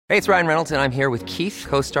Hey, it's Ryan Reynolds, and I'm here with Keith,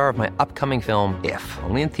 co-star of my upcoming film, If,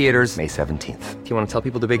 only in theaters May 17th. Do you want to tell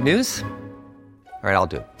people the big news? All right, I'll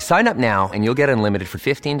do it. Sign up now and you'll get unlimited for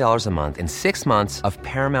 $15 a month and 6 months of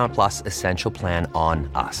Paramount Plus Essential Plan on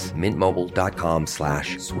us.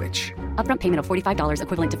 MintMobile.com/switch. Upfront payment of $45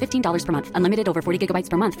 equivalent to $15 per month. Unlimited over 40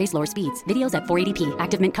 gigabytes per month. Face lower speeds. Videos at 480p.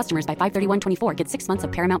 Active Mint customers by 531.24 get 6 months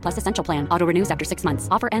of Paramount Plus Essential Plan. Auto renews after 6 months.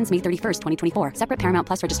 Offer ends May 31st, 2024. Separate Paramount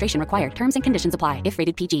Plus registration required. Terms and conditions apply if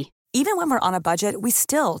rated PG. Even when we're on a budget, we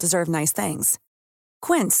still deserve nice things.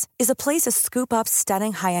 Quince is a place to scoop up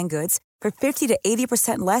stunning high-end goods for 50 to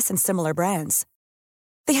 80% less than similar brands.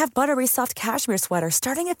 They have buttery soft cashmere sweaters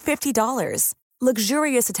starting at $50,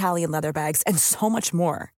 luxurious Italian leather bags, and so much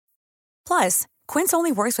more. Plus, Quince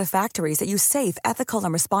only works with factories that use safe, ethical,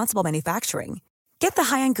 and responsible manufacturing. Get the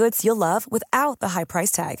high-end goods you'll love without the high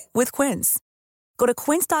price tag with Quince. Go to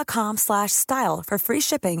quince.com/style for free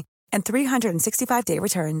shipping and 365-day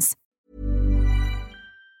returns.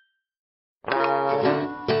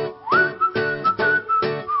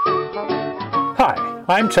 Hi,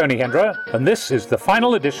 I'm Tony Hendra, and this is the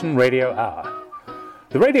Final Edition Radio Hour.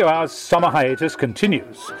 The Radio Hour's summer hiatus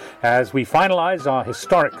continues as we finalize our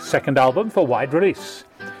historic second album for wide release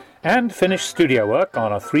and finish studio work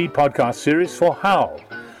on a 3-podcast series for Howl,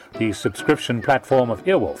 the subscription platform of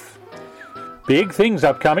Earwolf. Big things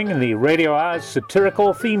upcoming in the Radio Hour's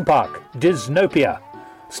satirical theme park, Disnopia.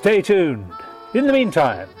 Stay tuned. In the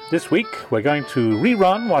meantime, this week we're going to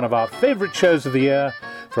rerun one of our favorite shows of the year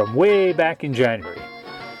from way back in January,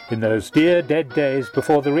 in those dear dead days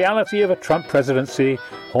before the reality of a Trump presidency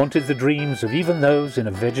haunted the dreams of even those in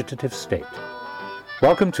a vegetative state.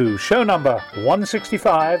 Welcome to show number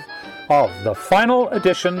 165 of the Final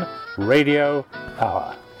Edition Radio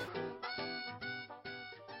Hour.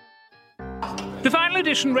 The Final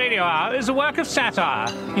Edition Radio Hour is a work of satire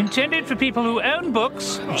intended for people who own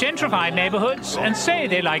books, gentrify neighborhoods, and say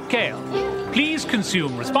they like kale. Please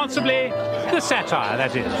consume responsibly. The satire,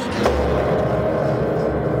 that is.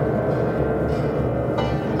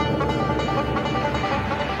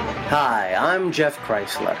 Hi, I'm Jeff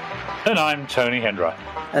Chrysler. And I'm Tony Hendra.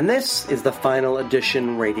 And this is the Final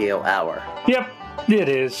Edition Radio Hour. Yep, it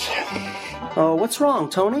is. Oh, what's wrong,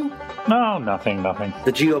 Tony? No, nothing.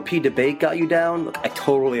 The GOP debate got you down? Look, I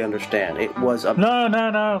totally understand. It was a... No,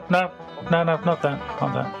 not that.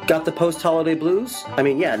 Got the post-holiday blues? I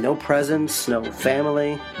mean, yeah, no presents, no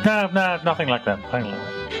family. No, nothing like that.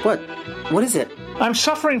 What? What is it? I'm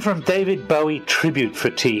suffering from David Bowie tribute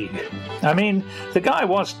fatigue. I mean, the guy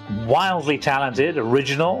was wildly talented,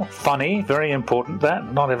 original, funny, very important,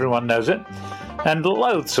 that not everyone knows it, and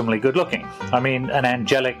loathsomely good-looking. I mean, an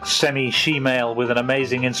angelic semi-she-male with an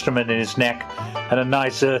amazing instrument in his neck and a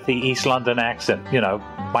nice earthy East London accent, you know,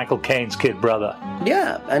 Michael Caine's kid brother.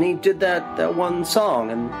 Yeah, and he did that one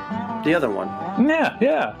song and the other one.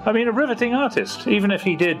 Yeah. I mean, a riveting artist, even if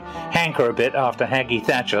he did hanker a bit after Haggy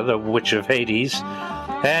Thatcher, the Witch of Hades.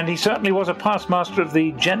 And he certainly was a past master of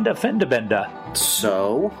the gender fender bender.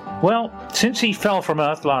 So? Well, since he fell from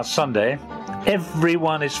Earth last Sunday,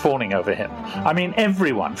 everyone is fawning over him. I mean,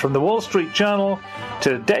 everyone, from the Wall Street Journal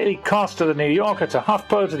to Daily Kos to the New Yorker to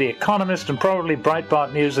HuffPo to the Economist and probably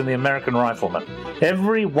Breitbart News and the American Rifleman.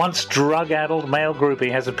 Every once drug-addled male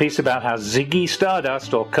groupie has a piece about how Ziggy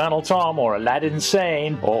Stardust or Colonel Tom or Aladdin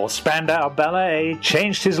Sane or Spandau Ballet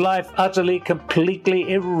changed his life utterly,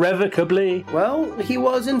 completely, irrevocably. Well, he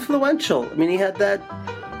was influential. I mean, he had that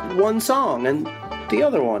one song and the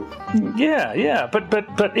other one. Yeah,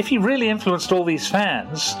 but if he really influenced all these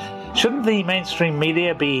fans, shouldn't the mainstream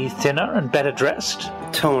media be thinner and better dressed?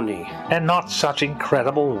 Tony. And not such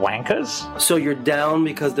incredible wankers? So you're down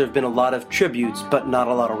because there have been a lot of tributes, but not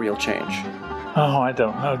a lot of real change? Oh, I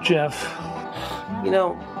don't know, Jeff. You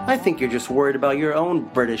know, I think you're just worried about your own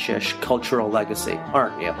Britishish cultural legacy,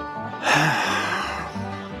 aren't you?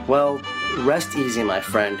 Well, rest easy, my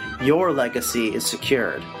friend. Your legacy is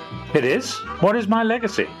secured. It is? What is my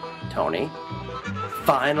legacy? Tony.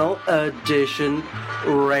 Final Edition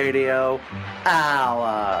Radio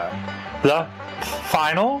Hour. The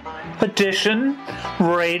Final Edition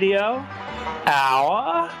Radio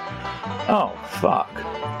Hour? Oh, fuck.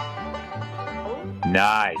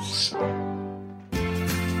 Nice.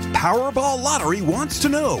 Powerball Lottery wants to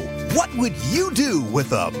know, what would you do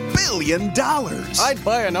with $1 billion? I'd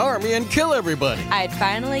buy an army and kill everybody. I'd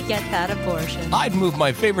finally get that abortion. I'd move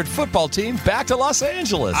my favorite football team back to Los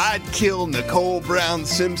Angeles. I'd kill Nicole Brown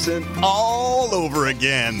Simpson all over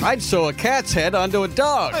again. I'd sew a cat's head onto a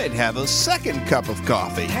dog. I'd have a second cup of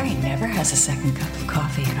coffee. Harry never has a second cup of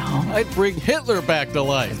coffee at home. I'd bring Hitler back to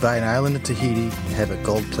life. I'd buy an island of Tahiti and have it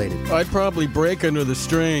gold-plated. I'd probably break under the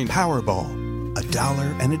strain. Powerball.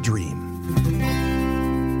 $1 and a dream.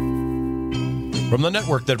 From the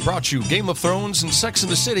network that brought you Game of Thrones and Sex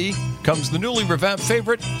and the City comes the newly revamped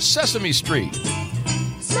favorite, Sesame Street.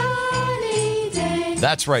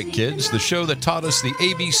 That's right, kids. The show that taught us the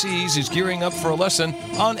ABCs is gearing up for a lesson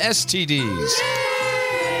on STDs.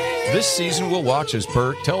 This season, we'll watch as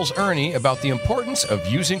Bert tells Ernie about the importance of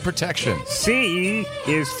using protection. C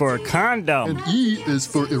is for condom. And E is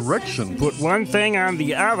for erection. Put one thing on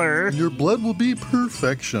the other, and your blood will be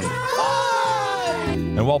perfection.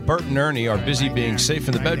 And while Bert and Ernie are busy being safe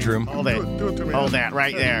in the bedroom... Hold it. Hold that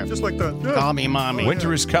right there. Just like that. Yeah. Call me Mommy.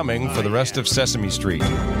 Winter is coming for the rest of Sesame Street.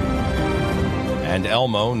 And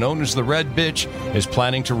Elmo, known as the Red Bitch, is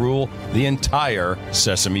planning to rule the entire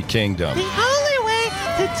Sesame Kingdom. The only way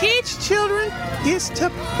to teach children is to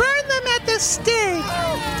burn them at the stake.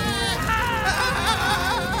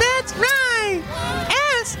 That's right.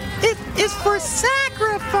 S is for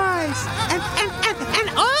sacrifice and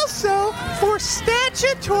also for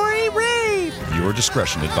statutory rape. Your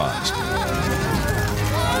discretion advised.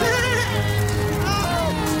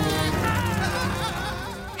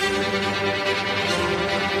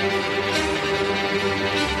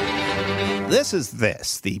 This is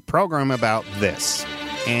This, the program about this.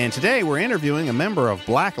 And today we're interviewing a member of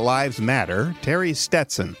Black Lives Matter, Terry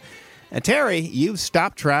Stetson. Terry, you've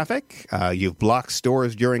stopped traffic, you've blocked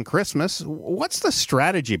stores during Christmas. What's the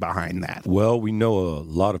strategy behind that? Well, we know a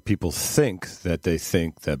lot of people think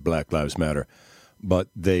that Black Lives Matter, but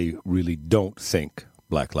they really don't think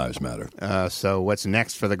Black Lives Matter. So what's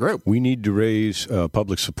next for the group? We need to raise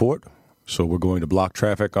public support, so we're going to block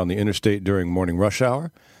traffic on the interstate during morning rush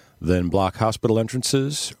hour, then block hospital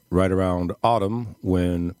entrances right around autumn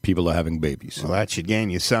when people are having babies. Well, that should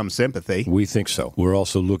gain you some sympathy. We think so. We're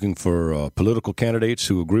also looking for political candidates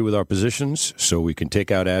who agree with our positions so we can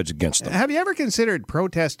take out ads against them. Have you ever considered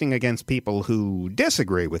protesting against people who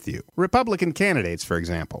disagree with you? Republican candidates, for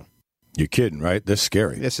example. You're kidding, right? They're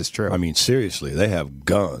scary. This is true. I mean, seriously, they have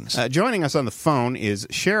guns. Joining us on the phone is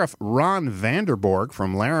Sheriff Ron Vanderborg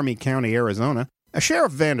from Laramie County, Arizona.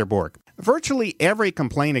 Sheriff Vanderborg, virtually every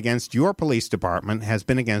complaint against your police department has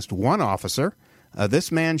been against one officer.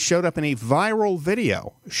 This man showed up in a viral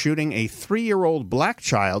video shooting a 3-year-old black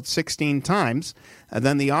child 16 times.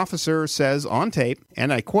 Then the officer says on tape,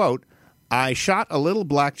 and I quote, "I shot a little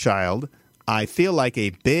black child. I feel like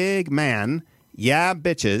a big man. Yeah,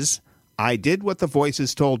 bitches. I did what the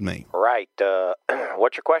voices told me." Right.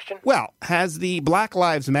 What's your question? Well, has the Black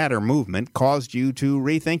Lives Matter movement caused you to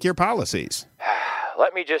rethink your policies?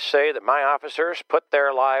 Let me just say that my officers put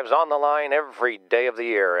their lives on the line every day of the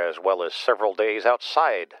year, as well as several days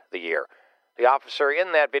outside the year. The officer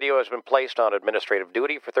in that video has been placed on administrative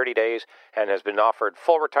duty for 30 days and has been offered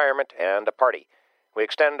full retirement and a party. We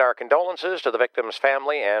extend our condolences to the victim's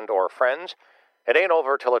family and or friends. It ain't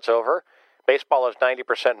over till it's over. Baseball is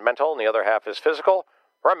 90% mental and the other half is physical.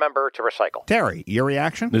 Remember to recycle. Terry, your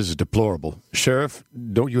reaction? This is deplorable. Sheriff,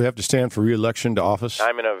 don't you have to stand for re-election to office?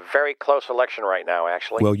 I'm in a very close election right now,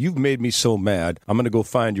 actually. Well, you've made me so mad, I'm going to go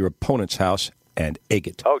find your opponent's house and egg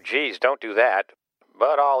it. Oh, geez, don't do that.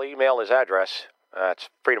 But I'll email his address. That's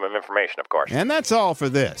freedom of information, of course. And that's all for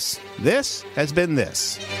this. This has been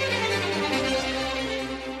This.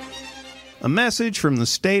 A message from the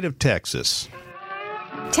state of Texas.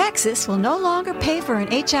 Texas will no longer pay for an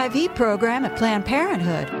HIV program at Planned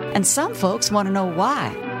Parenthood, and some folks want to know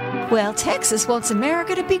why. Well, Texas wants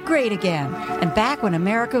America to be great again, and back when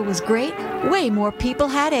America was great, way more people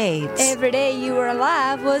had AIDS. Every day you were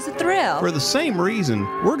alive was a thrill. For the same reason,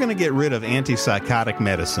 we're going to get rid of antipsychotic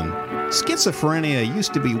medicine. Schizophrenia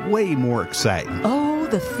used to be way more exciting. Oh,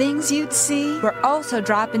 the things you'd see. We're also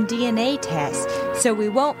dropping DNA tests, so we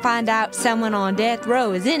won't find out someone on death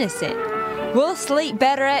row is innocent. We'll sleep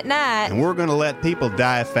better at night. And we're going to let people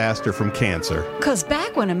die faster from cancer. Because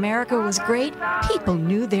back when America was great, people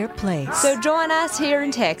knew their place. So join us here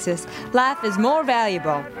in Texas. Life is more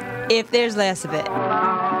valuable if there's less of it.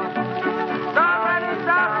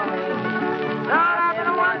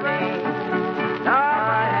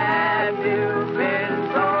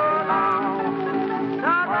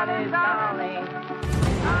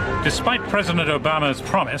 Despite President Obama's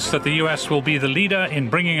promise that the U.S. will be the leader in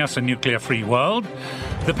bringing us a nuclear-free world,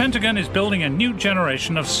 the Pentagon is building a new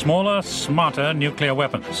generation of smaller, smarter nuclear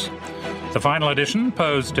weapons. The final edition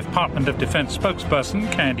posed Department of Defense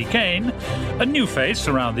spokesperson Candy Kane a new face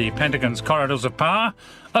around the Pentagon's corridors of power,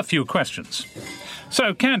 a few questions.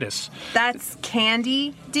 So, Candice... That's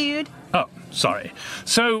Candy, dude? Oh, sorry.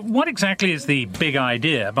 So, what exactly is the big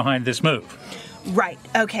idea behind this move? Right,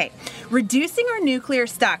 okay. Reducing our nuclear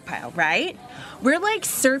stockpile, right? We're like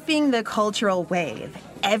surfing the cultural wave.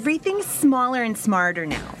 everything's smaller and smarter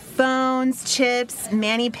now. Phones, chips,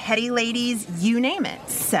 mani-pedi ladies, you name it.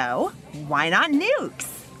 So, why not nukes?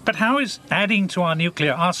 But how is adding to our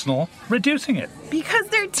nuclear arsenal reducing it? Because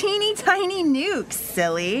they're teeny tiny nukes,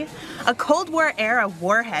 silly. A Cold War era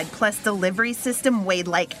warhead plus delivery system weighed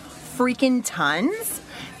like freaking tons.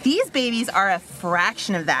 These babies are a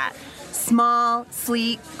fraction of that. Small,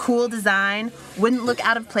 sleek, cool design, wouldn't look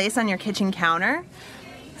out of place on your kitchen counter.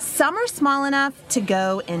 Some are small enough to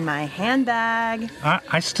go in my handbag.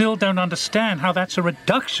 I still don't understand how that's a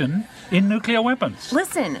reduction in nuclear weapons.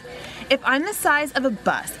 Listen, if I'm the size of a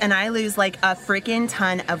bus and I lose like a freaking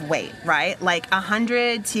ton of weight, right? Like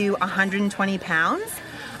 100 to 120 pounds,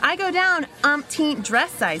 I go down umpteen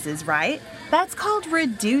dress sizes, right? That's called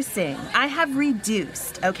reducing. I have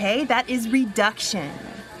reduced, okay? That is reduction.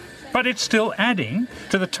 But it's still adding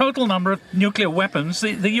to the total number of nuclear weapons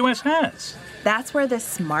the U.S. has. That's where the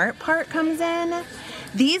smart part comes in.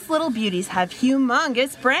 These little beauties have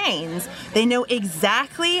humongous brains. They know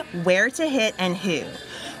exactly where to hit and who.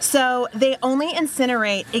 So they only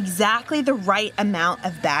incinerate exactly the right amount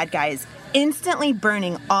of bad guys, instantly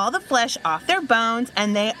burning all the flesh off their bones,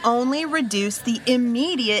 and they only reduce the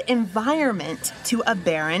immediate environment to a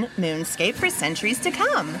barren moonscape for centuries to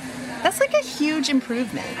come. That's like a huge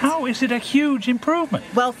improvement. How is it a huge improvement?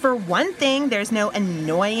 Well, for one thing, there's no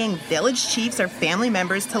annoying village chiefs or family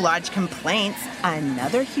members to lodge complaints.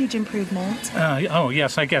 Another huge improvement.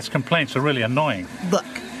 Yes, I guess complaints are really annoying. Look,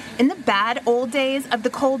 in the bad old days of the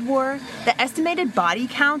Cold War, the estimated body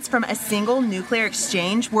counts from a single nuclear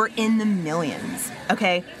exchange were in the millions.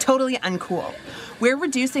 Okay, totally uncool. We're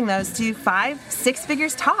reducing those to 5-6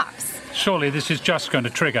 figures tops. Surely this is just going to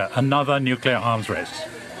trigger another nuclear arms race.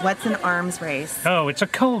 What's an arms race? Oh, it's a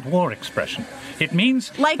Cold War expression. It means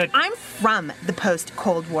that... I'm from the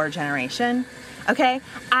post-Cold War generation, okay?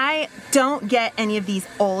 I don't get any of these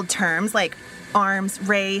old terms like arms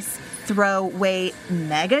race, throw weight,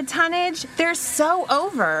 megatonnage. They're so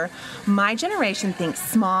over. My generation thinks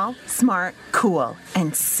small, smart, cool,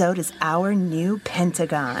 and so does our new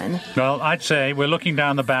Pentagon. Well, I'd say we're looking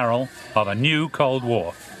down the barrel of a new Cold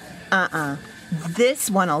War. This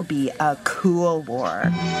one'll be a cool war.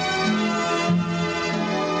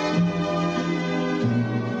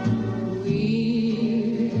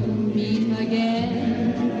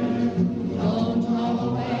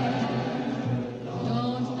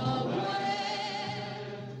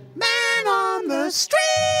 Man on the street!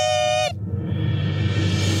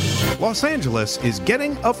 Los Angeles is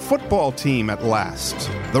getting a football team at last.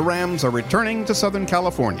 The Rams are returning to Southern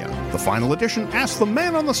California. The final edition asks the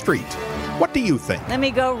man on the street, what do you think? Let me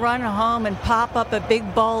go run home and pop up a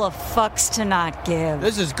big bowl of fucks to not give.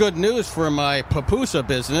 This is good news for my pupusa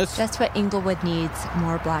business. That's what Inglewood needs,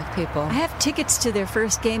 more black people. I have tickets to their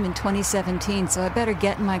first game in 2017, so I better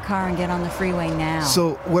get in my car and get on the freeway now.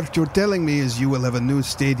 So what you're telling me is you will have a new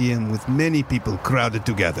stadium with many people crowded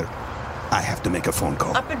together. I have to make a phone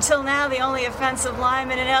call. Up until now, the only offensive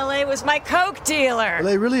lineman in L.A. was my Coke dealer. Well,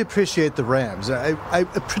 I really appreciate the Rams. I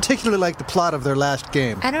particularly like the plot of their last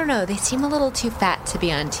game. I don't know. They seem a little too fat to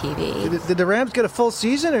be on TV. Did the Rams get a full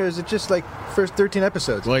season, or is it just like first 13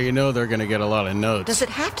 episodes? Well, you know they're going to get a lot of notes. Does it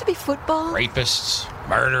have to be football? Rapists,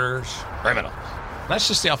 murderers, criminals. That's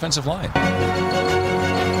just the offensive line.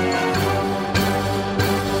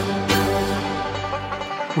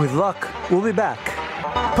 With luck, we'll be back.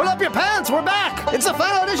 Pull up your pants, we're back! It's the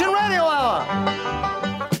Final Edition Radio Hour!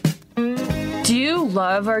 Do you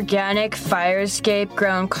love organic fire escape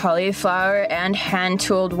grown cauliflower and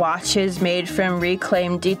hand-tooled watches made from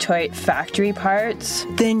reclaimed Detroit factory parts?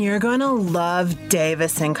 Then you're gonna love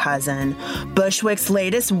Davis & Cousin, Bushwick's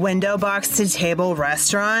latest window box to table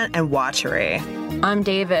restaurant and watchery. I'm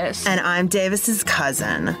Davis. And I'm Davis's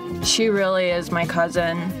cousin. She really is my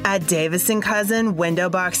cousin. At Davis & Cousin, window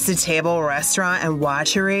box to table restaurant and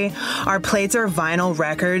watchery, our plates are vinyl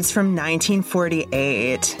records from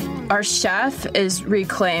 1948. Our chef is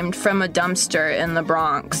reclaimed from a dumpster in the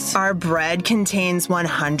Bronx. Our bread contains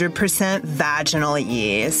 100% vaginal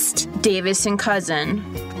yeast. Davis & Cousin.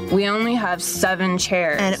 We only have 7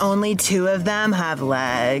 chairs. And only 2 of them have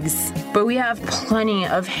legs. But we have plenty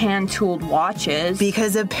of hand-tooled watches.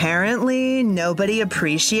 Because apparently nobody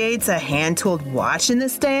appreciates a hand-tooled watch in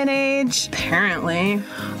this day and age. Apparently.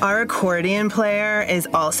 Our accordion player is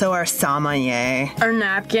also our sommelier. Our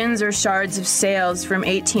napkins are shards of sails from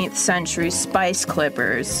 18th century spice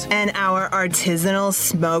clippers. And our artisanal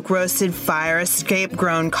smoke-roasted fire escape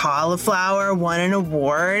grown cauliflower won an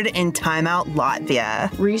award in Time Out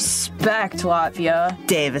Latvia. Respect, Latvia.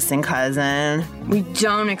 Davis & Cousin. We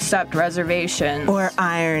don't accept reservations. Or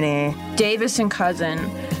irony. Davis & Cousin.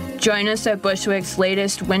 Join us at Bushwick's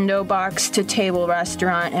latest window box to table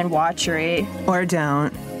restaurant and watchery. Or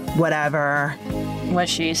don't. Whatever. What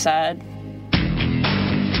she said.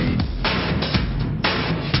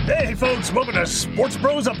 Hey folks, welcome to Sports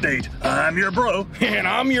Bros Update. I'm your bro. And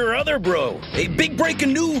I'm your other bro. Hey, big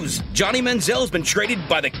breaking news. Johnny Manziel's been traded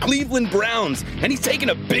by the Cleveland Browns, and he's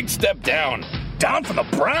taking a big step down. Down from the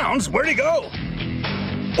Browns? Where'd he go?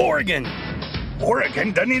 Oregon.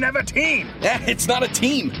 Oregon doesn't even have a team. It's not a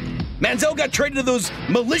team. Manziel got traded to those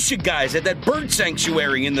militia guys at that bird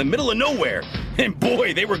sanctuary in the middle of nowhere. And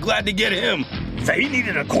boy, they were glad to get him. They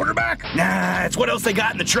needed a quarterback? Nah, it's what else they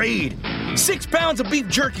got in the trade. 6 pounds of beef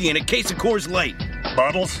jerky and a case of Coors Light.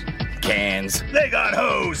 Bottles? Cans. They got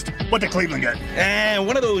hosed. What did Cleveland get? And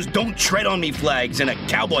one of those don't tread on me flags and a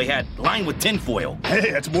cowboy hat lined with tinfoil. Hey,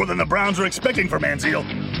 that's more than the Browns are expecting from Manziel.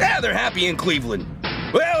 Yeah, they're happy in Cleveland.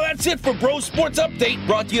 Well, that's it for Bros Sports Update,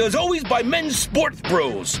 brought to you as always by Men's Sports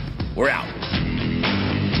Bros. We're out.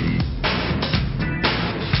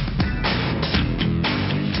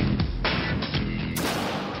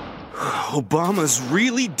 Obama's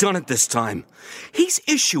really done it this time. He's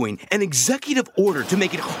issuing an executive order to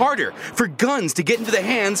make it harder for guns to get into the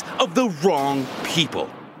hands of the wrong people.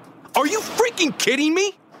 Are you freaking kidding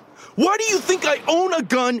me? Why do you think I own a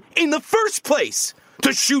gun in the first place?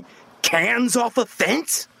 To shoot cans off a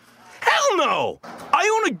fence? Hell no! I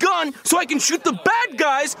own a gun so I can shoot the bad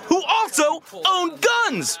guys who also own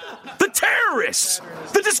guns! The terrorists!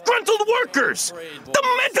 The disgruntled workers! The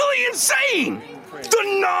mentally insane!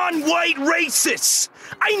 The non-white racists!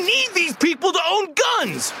 I need these people to own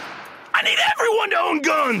guns! I need everyone to own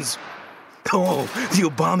guns! Oh, the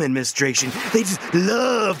Obama administration, they just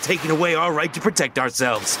love taking away our right to protect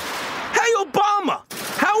ourselves. Hey, Obama!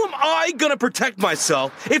 How am I gonna protect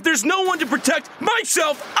myself if there's no one to protect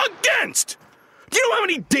myself against? Do you know how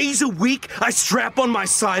many days a week I strap on my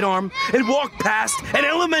sidearm and walk past an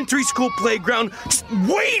elementary school playground just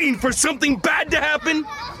waiting for something bad to happen?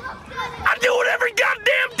 I do it every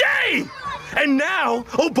goddamn day! And now,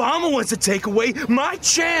 Obama wants to take away my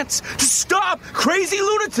chance to stop crazy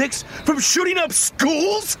lunatics from shooting up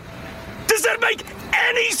schools? Does that make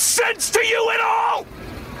any sense to you at all?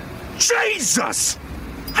 Jesus!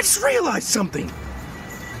 I just realized something.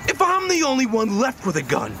 If I'm the only one left with a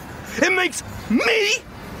gun, it makes me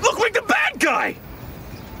look like the bad guy.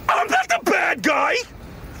 I'm not the bad guy.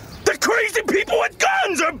 The crazy people with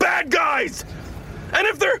guns are bad guys. And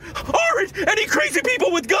if there aren't any crazy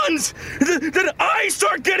people with guns, then I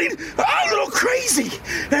start getting a little crazy.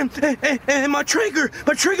 And my trigger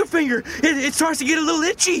finger, it starts to get a little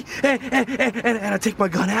itchy. And I take my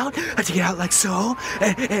gun out, I take it out like so,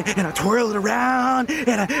 and I twirl it around,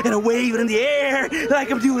 and I wave it in the air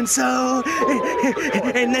like I'm doing so.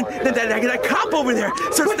 And then I get a cop over there,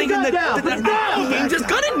 starts thinking that he aims his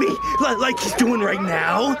gun at me, like he's doing right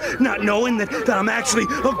now, not knowing that I'm actually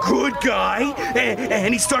a good guy.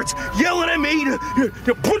 And he starts yelling at me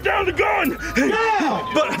to put down the gun.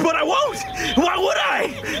 Yeah. But I won't. Why would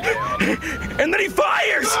I? And then he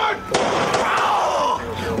fires.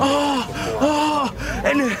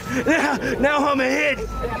 And now I'm a hit.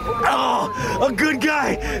 Oh, a good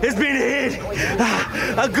guy is being hit.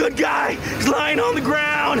 A good guy is lying on the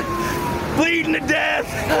ground, bleeding to death,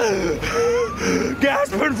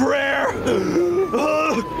 gasping for air.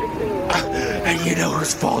 And you know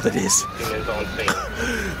whose fault it is?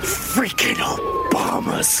 Freaking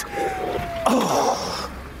Obama's. Oh.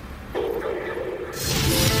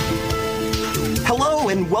 Hello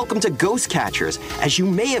and welcome to Ghost Catchers. As you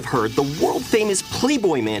may have heard, the world-famous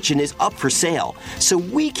Playboy Mansion is up for sale. So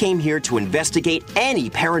we came here to investigate any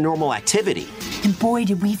paranormal activity. And boy,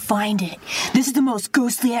 did we find it. This is the most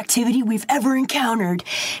ghostly activity we've ever encountered.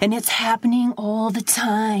 And it's happening all the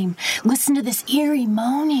time. Listen to this eerie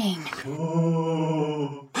moaning.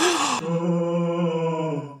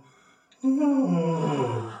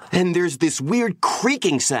 And there's this weird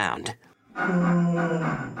creaking sound.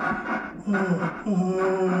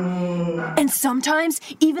 And sometimes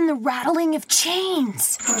even the rattling of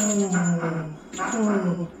chains.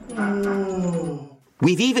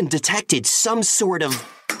 We've even detected some sort of...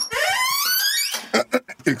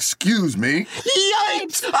 Excuse me?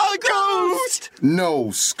 Yipes! A ghost! No,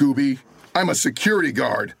 Scooby. I'm a security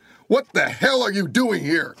guard. What the hell are you doing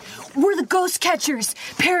here? We're the Ghost Catchers,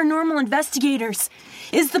 paranormal investigators.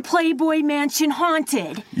 Is the Playboy Mansion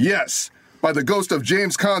haunted? Yes, by the ghost of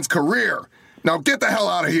James Caan's career. Now get the hell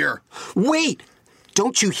out of here. Wait!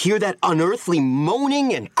 Don't you hear that unearthly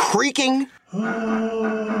moaning and creaking?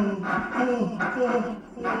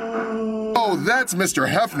 Oh, that's Mr.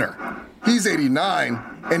 Hefner. He's 89,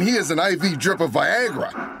 and he has an IV drip of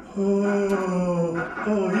Viagra.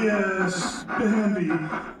 Oh, yes, Bambi,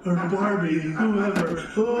 or Barbie, whoever.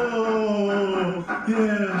 Oh,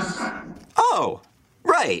 yes. Oh,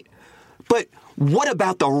 right. But what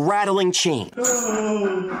about the rattling chain?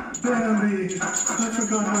 Oh, Bambi, I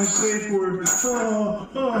forgot my safe word.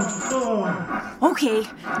 Okay,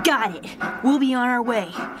 got it. We'll be on our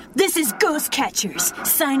way. This is Ghost Catchers,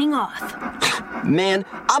 signing off. Man,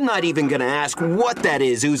 I'm not even gonna ask what that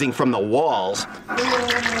is oozing from the walls.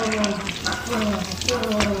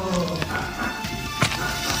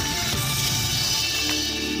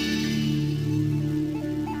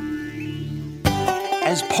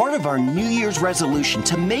 As part of our New Year's resolution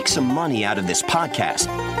to make some money out of this podcast,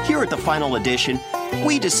 here at the Final Edition,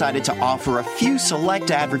 we decided to offer a few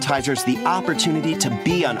select advertisers the opportunity to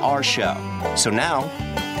be on our show. So now,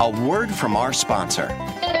 a word from our sponsor.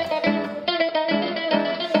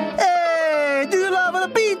 Hey, do you love the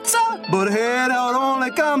pizza? But head out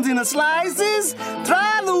only comes in slices?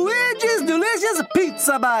 Try Luigi's delicious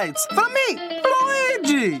pizza bites. From me,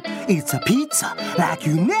 Luigi. It's a pizza like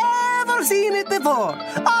you never seen it before.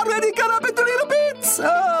 Already cut up into little bits.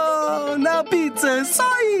 Oh, now pizza is so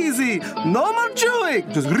easy. No more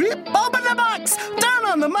chewing. Just rip open the box, turn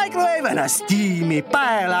on the microwave, and a steamy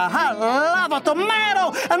pile of hot lava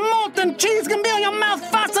tomato and molten cheese can be on your mouth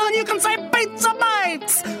faster than you can say pizza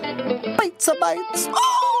bites. Pizza bites.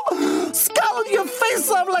 Oh, scald your face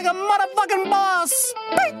off like a motherfucking boss.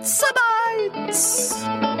 Pizza bites.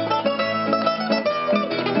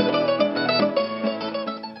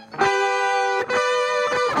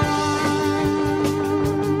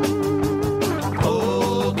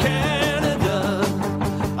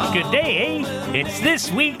 Good day, eh? It's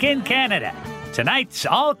This Week in Canada. Tonight's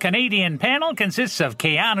all-Canadian panel consists of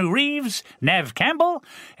Keanu Reeves, Nev Campbell,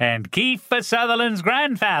 and Kiefer Sutherland's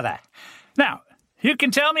grandfather. Now, you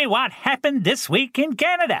can tell me what happened this week in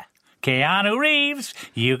Canada. Keanu Reeves,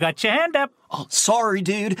 you got your hand up. Oh, sorry,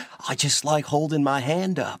 dude. I just like holding my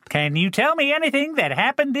hand up. Can you tell me anything that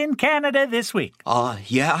happened in Canada this week?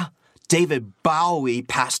 Yeah. David Bowie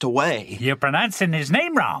passed away. You're pronouncing his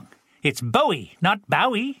name wrong. It's Bowie, not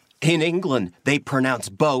Bowie. In England, they pronounce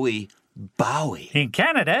Bowie, Bowie. In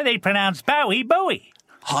Canada, they pronounce Bowie, Bowie.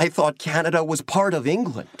 I thought Canada was part of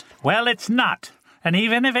England. Well, it's not. And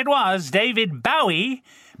even if it was, David Bowie,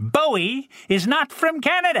 Bowie is not from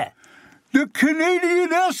Canada. The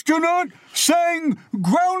Canadian astronaut sang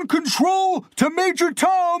ground control to Major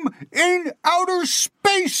Tom in outer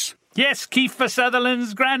space. Yes, Kiefer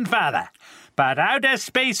Sutherland's grandfather. But outer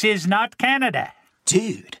space is not Canada.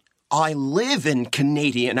 Dude, I live in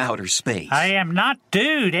Canadian outer space. I am not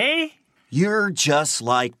dude, eh? You're just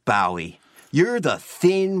like Bowie. You're the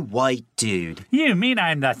thin white dude. You mean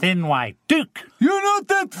I'm the thin white Duke? You're not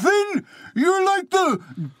that thin. You're like the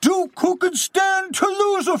Duke who could stand to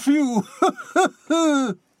lose a few.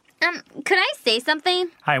 Could I say something?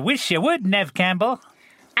 I wish you would, Nev Campbell.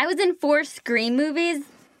 I was in 4 Scream movies.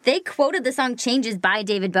 They quoted the song Changes by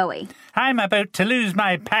David Bowie. I'm about to lose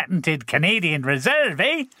my patented Canadian reserve,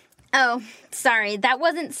 eh? Oh, sorry. That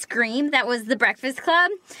wasn't Scream. That was The Breakfast Club.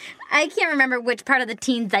 I can't remember which part of the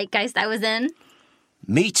teen zeitgeist I was in.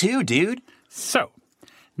 Me too, dude. So,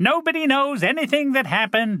 nobody knows anything that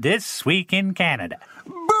happened this week in Canada.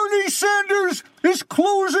 Bernie Sanders is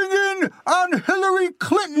closing in on Hillary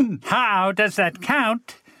Clinton. How does that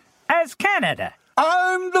count as Canada?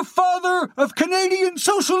 I'm the father of Canadian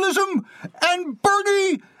socialism, and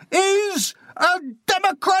Bernie is a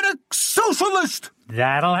democratic socialist.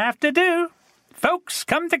 That'll have to do. Folks,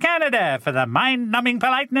 come to Canada for the mind-numbing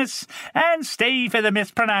politeness and stay for the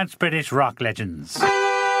mispronounced British rock legends.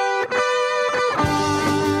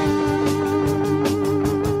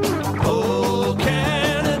 Oh,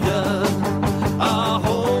 Canada, our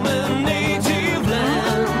home and native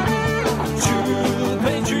land, true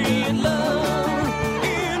patriot love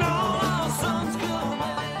in all our sons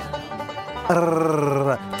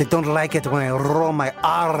They don't like it when I roll my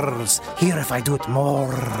R's. Here if I do it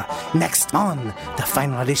more. Next on the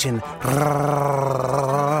Final Edition.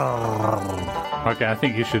 Okay, I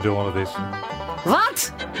think you should do all of this.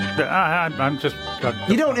 What? I'm just...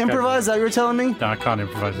 You don't improvise, that you're telling me? No, I can't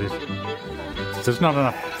improvise this. There's not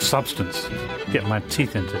enough substance to get my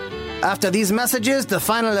teeth into. After these messages, the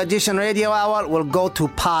Final Edition Radio Hour will go to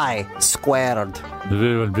pi squared.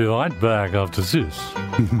 We will be right back after this.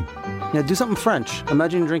 Yeah, do something French.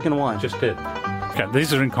 Imagine drinking wine. Just did. Okay,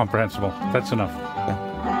 these are incomprehensible. That's enough. Okay.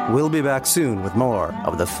 We'll be back soon with more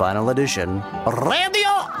of the Final Edition Radio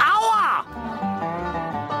Hour!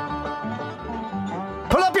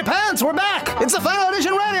 Pull up your pants, we're back! It's the Final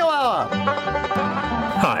Edition Radio Hour!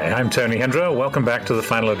 Hi, I'm Tony Hendra. Welcome back to the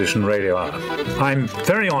Final Edition Radio Hour. I'm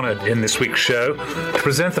very honored in this week's show to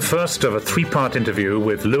present the first of a three-part interview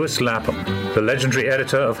with Lewis Lapham, the legendary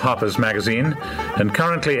editor of Harper's Magazine and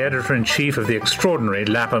currently editor-in-chief of the extraordinary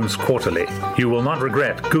Lapham's Quarterly. You will not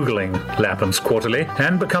regret Googling Lapham's Quarterly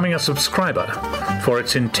and becoming a subscriber, for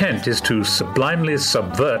its intent is to sublimely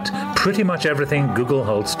subvert pretty much everything Google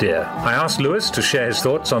holds dear. I asked Lewis to share his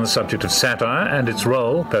thoughts on the subject of satire and its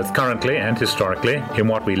role, both currently and historically,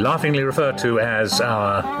 in what we laughingly refer to as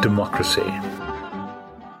our democracy.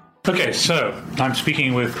 Okay, so I'm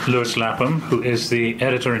speaking with Lewis Lapham, who is the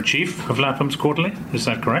editor-in-chief of Lapham's Quarterly. Is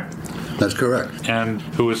that correct? That's correct. And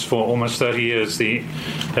who was for almost 30 years the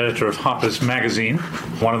editor of Harper's Magazine,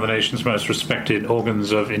 one of the nation's most respected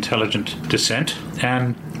organs of intelligent dissent,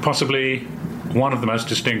 and possibly one of the most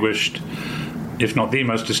distinguished, if not the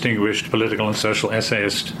most distinguished, political and social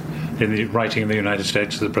essayist in the writing in the United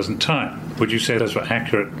States at the present time. Would you say those were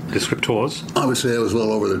accurate descriptors? I would say it was a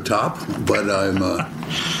little over the top, but I'm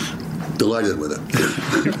delighted with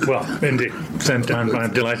it. Well, indeed. And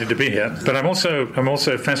I'm delighted to be here. But I'm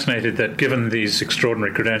also fascinated that, given these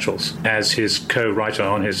extraordinary credentials, as his co-writer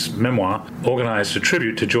on his memoir, organized a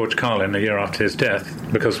tribute to George Carlin a year after his death,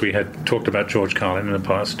 because we had talked about George Carlin in the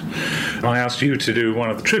past. I asked you to do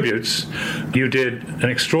one of the tributes. You did an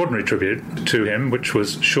extraordinary tribute to him, which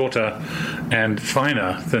was shorter and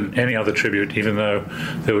finer than any other tribute, even though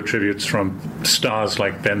there were tributes from stars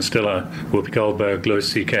like Ben Stiller, Whoopi Goldberg, Louis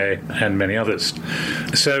C.K., and many others.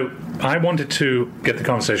 So I wanted to get the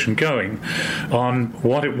conversation going on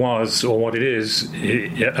what it was, or what it is,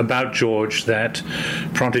 about George that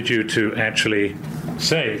prompted you to actually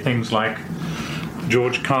say things like,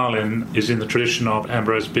 George Carlin is in the tradition of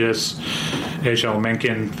Ambrose Bierce, H.L.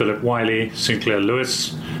 Mencken, Philip Wiley, Sinclair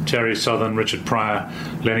Lewis, Terry Southern, Richard Pryor,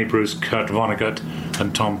 Lenny Bruce, Kurt Vonnegut,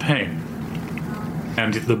 and Tom Paine.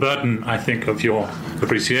 And the burden, I think, of your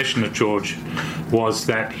appreciation of George was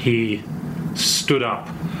that he stood up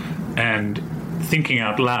and, thinking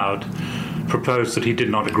out loud, proposed that he did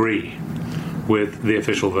not agree with the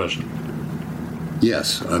official version.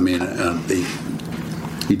 Yes, I mean,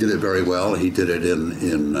 he did it very well. He did it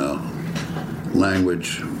in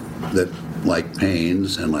language that, like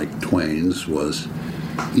Paine's and like Twain's, was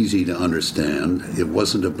easy to understand. It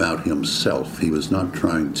wasn't about himself. He was not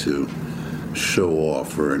trying to show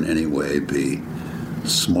off or in any way be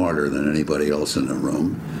smarter than anybody else in the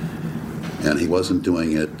room. And he wasn't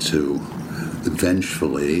doing it to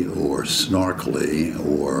vengefully or snarkily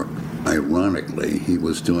or ironically. He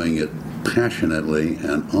was doing it passionately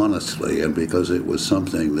and honestly, and because it was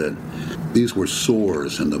something that these were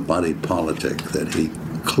sores in the body politic that he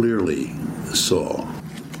clearly saw.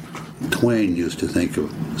 Twain used to think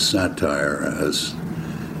of satire as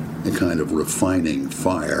a kind of refining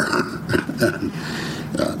fire, and,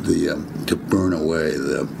 to burn away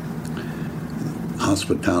the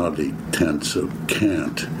hospitality tents of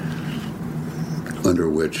cant under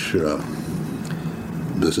which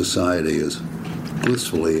the society is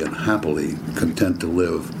blissfully and happily content to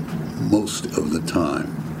live most of the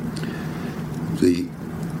time. The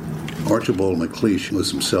Archibald MacLeish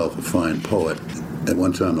was himself a fine poet, at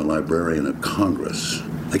one time a librarian of Congress.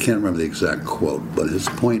 I can't remember the exact quote, but his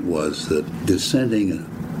point was that dissenting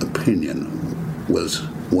opinion was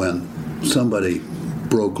when somebody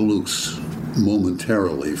broke loose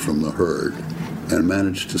momentarily from the herd and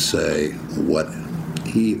managed to say what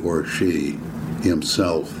he or she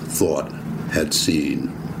himself thought, had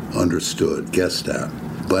seen, understood, guessed at,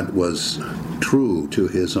 but was true to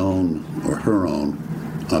his own or her own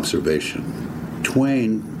observation.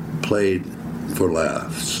 Twain played for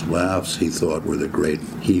laughs. Laughs, he thought, were the great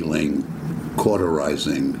healing,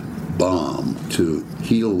 cauterizing balm to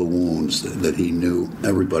heal the wounds that he knew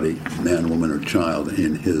everybody, man, woman, or child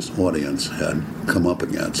in his audience had come up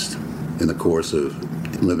against in the course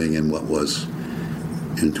of living in what was,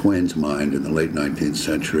 in Twain's mind, in the late 19th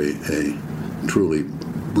century, a truly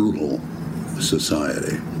brutal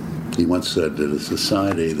society. He once said that a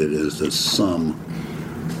society that is the sum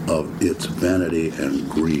of its vanity and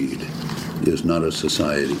greed is not a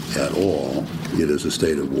society at all, it is a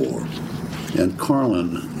state of war. And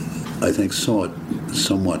Carlin, I think, saw it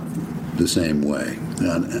somewhat the same way.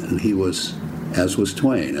 And he was, as was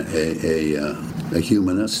Twain, a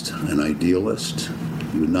humanist, an idealist.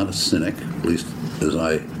 He was not a cynic, at least as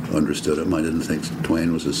I understood him. I didn't think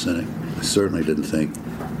Twain was a cynic. I certainly didn't think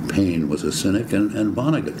Paine was a cynic, and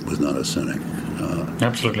Vonnegut was not a cynic.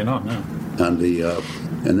 Absolutely not, no.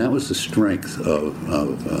 And that was the strength of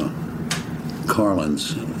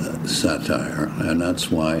Carlin's satire, and that's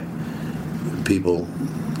why people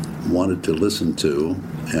wanted to listen to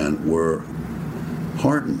and were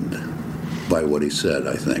heartened by what he said,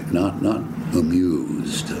 I think. Not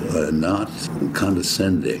amused, not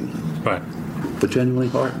condescending, right, but genuinely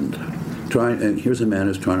heartened. And here's a man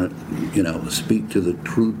who's trying to, speak to the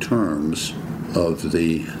true terms of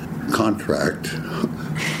the contract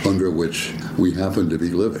under which we happen to be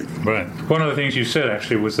living. Right. One of the things you said,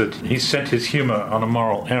 actually, was that he sent his humor on a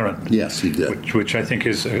moral errand. Yes, he did. Which I think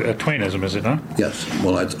is a Twainism, is it not? Yes.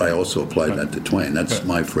 Well, I also applied that to Twain. That's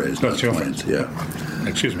my phrase. That's your Twain's. phrase. Yeah.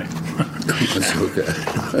 Excuse me. That's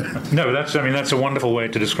okay. No, that's a wonderful way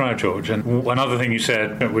to describe George. And another thing you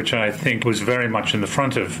said, which I think was very much in the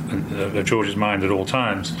front of George's mind at all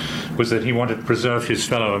times, was that he wanted to preserve his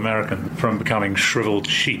fellow American from becoming shriveled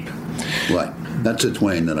sheep. Right. That's a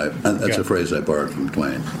Twain that's a phrase I borrowed from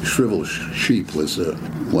Twain. Shriveled sheep was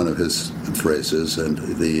one of his phrases, and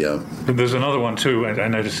there's another one too. I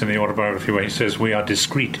noticed in the autobiography where he says, "We are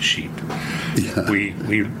discreet sheep. Yeah.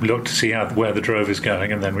 We look to see where the drove is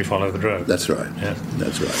going, and then we follow the drove." That's right. Yeah.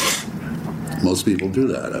 That's right. Most people do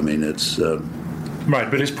that. I mean, it's. Right,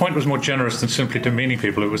 but his point was more generous than simply demeaning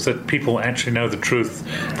people. It was that people actually know the truth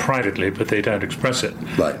privately, but they don't express it.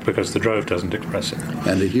 Right. Because the drove doesn't express it.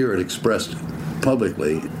 And to hear it expressed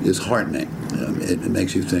publicly is heartening. It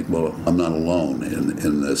makes you think, well, I'm not alone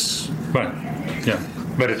in this. Right, yeah.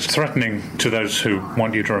 But it's threatening to those who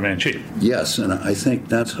want you to remain cheap. Yes, and I think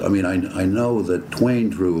that's, I know that Twain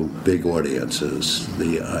drew big audiences.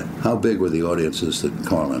 How big were the audiences that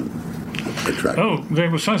Carlin attracted? Oh, they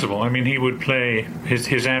were sizable. I mean, he would play,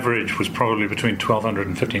 his average was probably between 1,200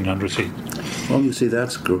 and 1,500 seats. Well, you see,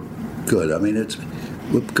 that's good. I mean, it's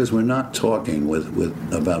because we're not talking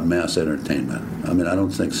about mass entertainment. I mean, I don't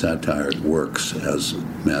think satire works as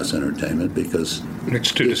mass entertainment because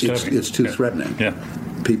it's too disturbing. It's too threatening. Yeah.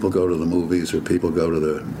 People go to the movies or people go to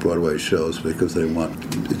the Broadway shows because they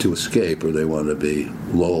want to escape or they want to be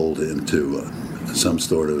lulled into some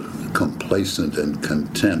sort of complacent and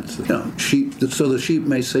content. Sheep, so the sheep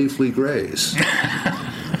may safely graze.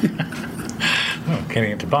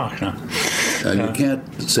 Getting into Bach now. And you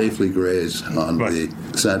can't safely graze on the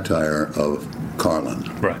satire of Carlin,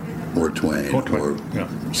 right, or Twain, or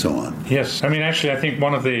so on. Yes, I mean, actually, I think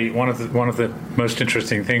one of the most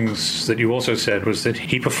interesting things that you also said was that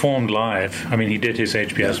he performed live. I mean, he did his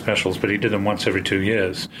HBO specials, but he did them once every 2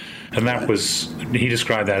 years, and that was, he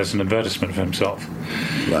described that as an advertisement for himself.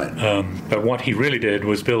 Right. But what he really did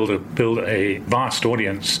was build a vast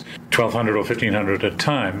audience, 1,200 or 1,500 at a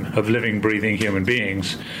time, of living, breathing human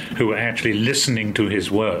beings who were actually listening to his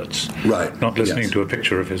words. Right. Not listening to a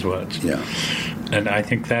picture of his words. Yeah. And I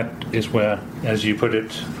think that is where, as you put it,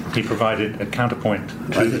 he provided a counterpoint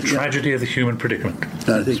to the tragedy of the human predicament.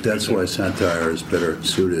 And I think that's why satire is better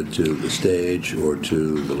suited to the stage or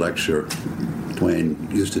to the lecture. Twain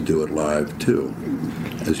used to do it live, too.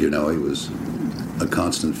 As you know, he was a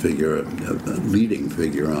constant figure, a leading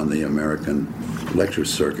figure on the American lecture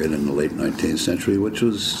circuit in the late 19th century, which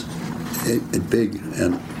was a big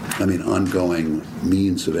and, ongoing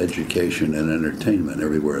means of education and entertainment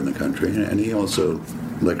everywhere in the country. And he also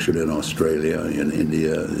lectured in Australia, in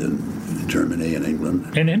India, in Germany, and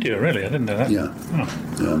England. In India, really? I didn't know that. Yeah.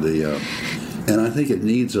 Oh. And I think it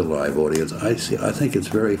needs a live audience. I think it's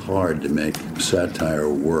very hard to make satire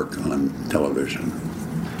work on television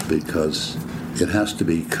because it has to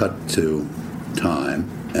be cut to time,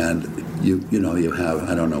 and you have,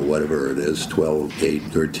 I don't know, whatever it is, 12, 8,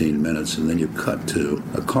 13 minutes, and then you cut to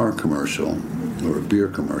a car commercial or a beer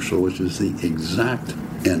commercial, which is the exact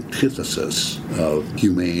antithesis of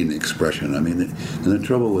humane expression. I mean, and the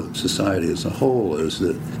trouble with society as a whole is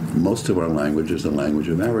that most of our language is the language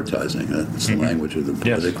of advertising. It's the language of the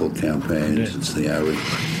political campaigns. It's the average.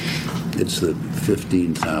 It's the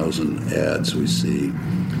 15,000 ads we see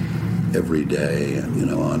every day,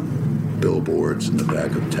 on billboards, in the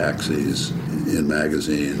back of taxis, in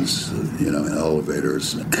magazines, in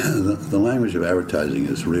elevators. The language of advertising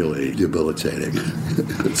is really debilitating.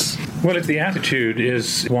 Well, the attitude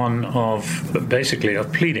is one of, basically,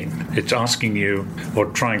 of pleading. It's asking you or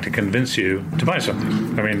trying to convince you to buy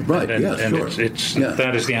something. I mean, right, sure.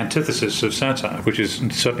 That is the antithesis of satire, which is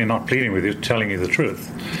certainly not pleading with you, telling you the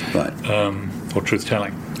truth. Right. Or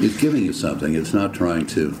truth-telling. It's giving you something. It's not trying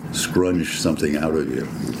to scrunch something out of you.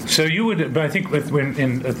 So you would, but I think at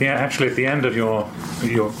the end of your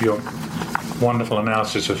wonderful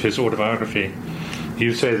analysis of his autobiography,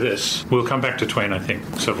 you say this. We'll come back to Twain, I think,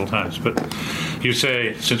 several times, but you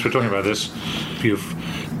say, since we're talking about this, you've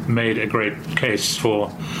made a great case for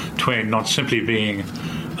Twain not simply being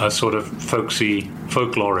a sort of folksy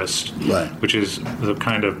folklorist, right, which is the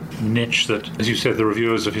kind of niche that, as you said, the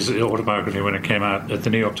reviewers of his autobiography when it came out at the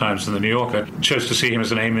New York Times and the New Yorker chose to see him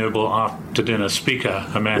as an amiable after-dinner speaker,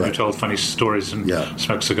 a man who told funny stories and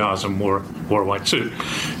smoked cigars and wore a white suit,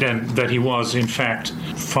 and that he was, in fact,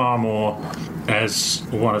 far more, as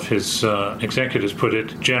one of his executives put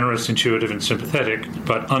it, generous, intuitive, and sympathetic,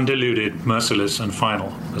 but undiluted, merciless, and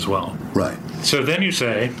final as well. Right. So then you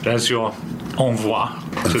say, as your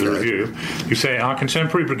envoi to the review, you say, our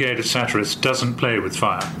contemporary brigade of satirists doesn't play with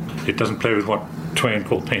fire. It doesn't play with what Twain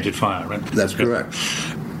called painted fire, right? That's correct.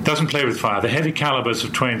 Doesn't play with fire. The heavy calibers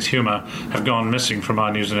of Twain's humor have gone missing from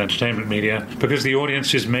our news and entertainment media because the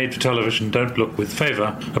audiences made for television don't look with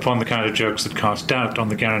favor upon the kind of jokes that cast doubt on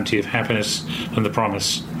the guarantee of happiness and the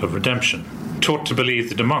promise of redemption. Taught to believe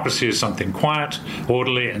that democracy is something quiet,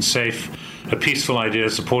 orderly, and safe, a peaceful idea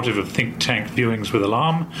supportive of think tank viewings with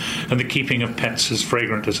alarm, and the keeping of pets as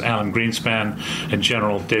fragrant as Alan Greenspan and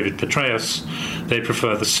General David Petraeus, they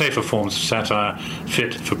prefer the safer forms of satire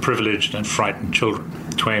fit for privileged and frightened children.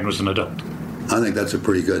 Twain was an adult. I think that's a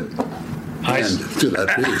pretty good end to that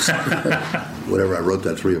piece. Whatever, I wrote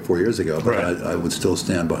that 3 or 4 years ago, but I would still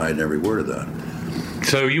stand behind every word of that.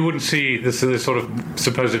 So you wouldn't see the sort of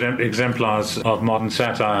supposed exemplars of modern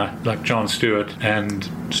satire like Jon Stewart and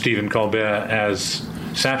Stephen Colbert as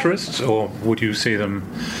satirists, or would you see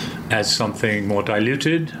them as something more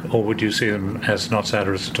diluted, or would you see them as not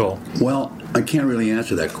satirists at all? Well, I can't really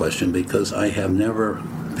answer that question because I have never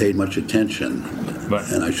paid much attention,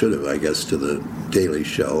 and I should have, I guess, to the Daily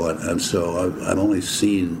Show, and so I've only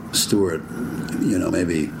seen Stewart,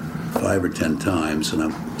 maybe 5 or 10 times,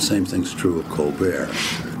 and same thing's true of Colbert.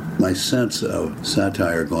 My sense of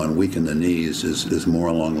satire gone weak in the knees is more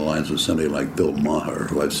along the lines of somebody like Bill Maher,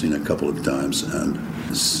 who I've seen a couple of times, and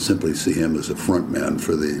simply see him as a front man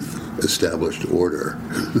for the established order.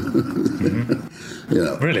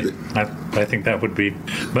 Really? I think that would be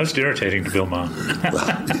most irritating to Bill Maher.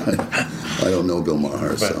 I don't know Bill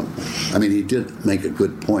Maher, so... I mean, he did make a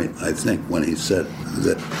good point, I think, when he said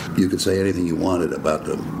that you could say anything you wanted about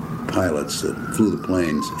the pilots that flew the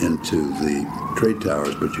planes into the trade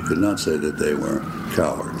towers, but you could not say that they were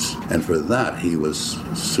cowards. And for that, he was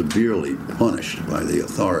severely punished by the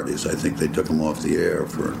authorities. I think they took him off the air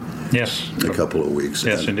for a couple of weeks.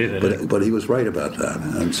 Yes, indeed. But he was right about that.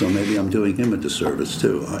 And so maybe I'm doing him a disservice,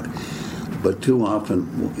 too. But too often,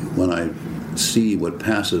 when I see what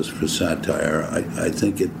passes for satire, I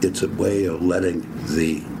think it's a way of letting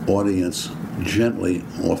the audience gently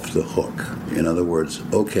off the hook. In other words,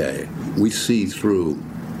 okay, we see through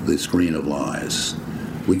the screen of lies.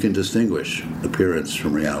 We can distinguish appearance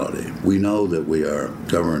from reality. We know that we are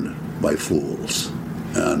governed by fools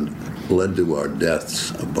and led to our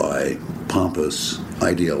deaths by pompous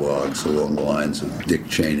ideologues along the lines of Dick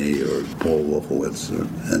Cheney or Paul Wolfowitz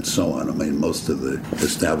and so on. I mean, most of the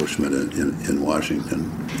establishment in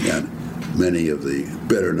Washington and many of the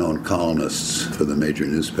better-known columnists for the major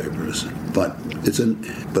newspapers. But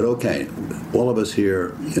okay, all of us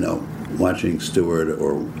here, watching Stewart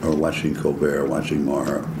or watching Colbert, watching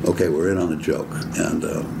Maher, okay, we're in on the joke, and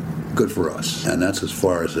good for us. And that's as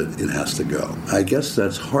far as it has to go. I guess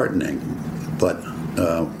that's heartening, but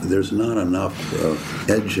there's not enough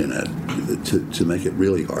edge in it to make it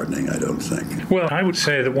really heartening, I don't think. Well, I would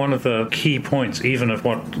say that one of the key points, even of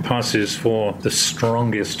what passes for the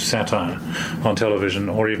strongest satire on television,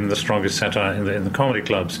 or even the strongest satire in the comedy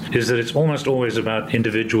clubs, is that it's almost always about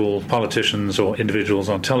individual politicians or individuals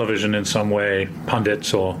on television in some way,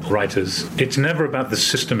 pundits or writers. It's never about the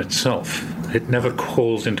system itself. It never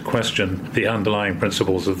calls into question the underlying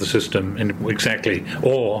principles of the system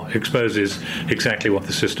or exposes exactly what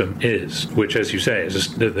the system is, which, as you say,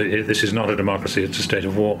 this is not a democracy, it's a state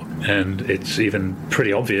of war. And it's even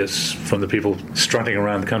pretty obvious from the people strutting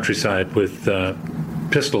around the countryside with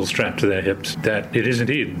pistols strapped to their hips that it is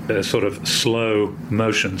indeed a sort of slow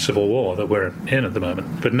motion civil war that we're in at the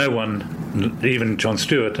moment. But no one, even Jon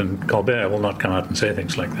Stewart and Colbert, will not come out and say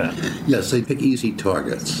things like that. Yes, they pick easy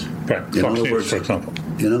targets. Right, Fox News, for example.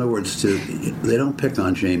 In other words, they don't pick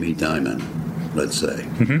on Jamie Dimon, let's say,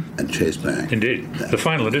 and Chase Bank. Indeed. The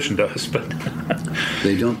final edition does, but...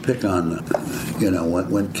 They don't pick on,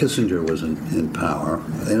 when Kissinger was in power,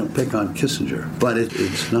 they don't pick on Kissinger. But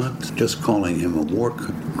it's not just calling him a war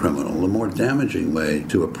criminal. The more damaging way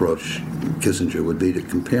to approach Kissinger would be to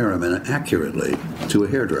compare him accurately to a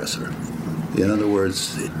hairdresser. In other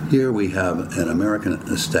words, here we have an American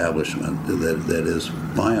establishment that is,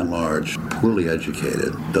 by and large, poorly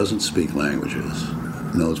educated, doesn't speak languages,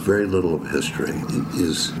 knows very little of history,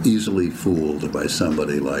 is easily fooled by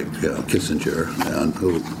somebody like Kissinger, and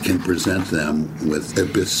who can present them with a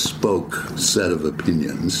bespoke set of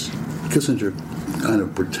opinions. Kissinger kind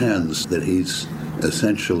of pretends that he's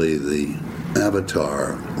essentially the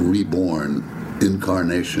avatar, reborn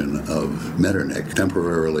incarnation of Metternich,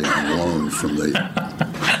 temporarily on loan from the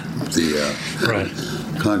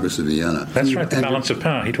Congress of Vienna. That's right, the balance of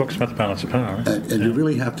power. He talks about the balance of power. And you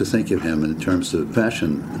really have to think of him in terms of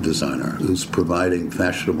fashion designer who's providing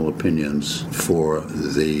fashionable opinions for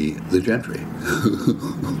the gentry.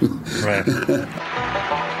 Right.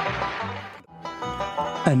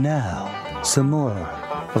 And now, some more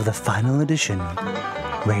of the Final Edition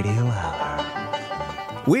Radio Hour.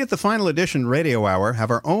 We at the Final Edition Radio Hour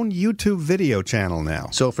have our own YouTube video channel now.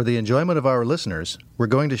 So for the enjoyment of our listeners, we're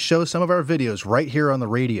going to show some of our videos right here on the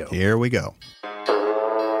radio. Here we go.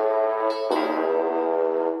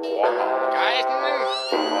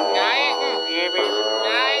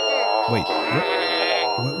 Wait,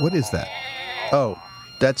 what is that? Oh,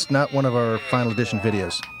 that's not one of our Final Edition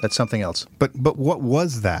videos. That's something else. But what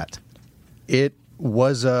was that? It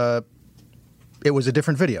was a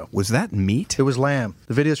different video. Was that meat? It was lamb.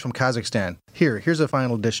 The video's from Kazakhstan. Here's a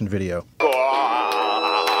Final Edition video.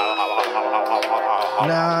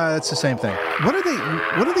 Nah, it's the same thing. What are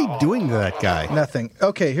they doing to that guy? Nothing.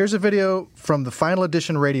 Okay, here's a video from the Final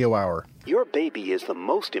Edition Radio Hour. Your baby is the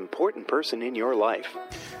most important person in your life.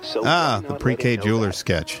 So the Pre-K Jewelers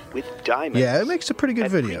sketch. With diamonds. Yeah, it makes a pretty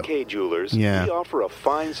good video. Pre-K Jewelers, yeah. We offer a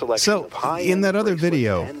fine selection So, of high in that other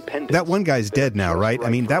video, that one guy's dead now, right?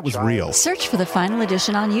 I mean, that was real. Search for The Final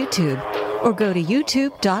Edition on YouTube or go to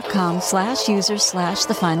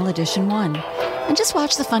youtube.com/users/The Final Edition 1 and just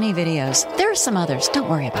watch the funny videos. There are some others. Don't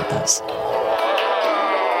worry about those.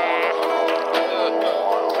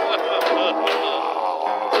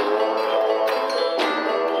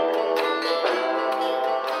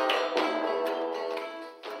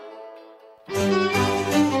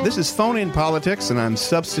 This is Phone In Politics, and I'm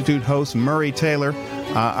substitute host Murray Taylor.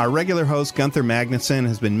 Our regular host, Gunther Magnuson,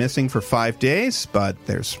 has been missing for 5 days, but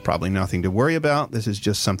there's probably nothing to worry about. This is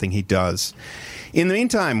just something he does. In the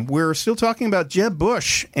meantime, we're still talking about Jeb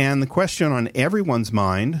Bush, and the question on everyone's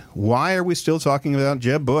mind, why are we still talking about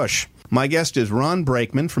Jeb Bush? My guest is Ron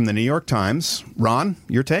Brakeman from the New York Times. Ron,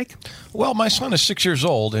 your take? Well, my son is 6 years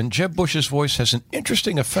old, and Jeb Bush's voice has an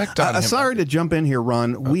interesting effect on him. Sorry to jump in here,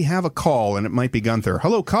 Ron. We have a call, and it might be Gunther.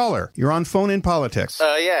 Hello, caller. You're on Phone In Politics.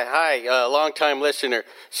 Hi, long-time listener.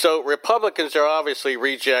 So Republicans are obviously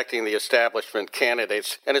rejecting the establishment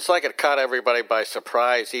candidates, and it's like it caught everybody by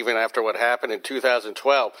surprise, even after what happened in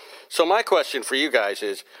 2012. So my question for you guys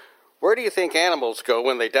is, where do you think animals go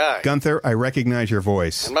when they die? Gunther, I recognize your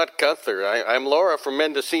voice. I'm not Gunther. I'm Laura from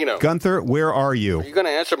Mendocino. Gunther, where are you? Are you going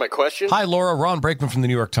to answer my question? Hi, Laura. Ron Brakeman from the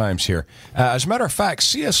New York Times here. As a matter of fact,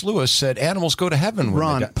 C.S. Lewis said animals go to heaven.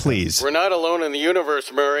 Ron, please. We're not alone in the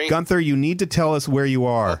universe, Murray. Gunther, you need to tell us where you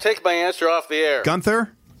are. I'll take my answer off the air.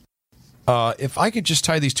 Gunther? If I could just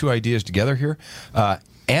tie these two ideas together here.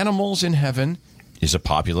 Animals in heaven is a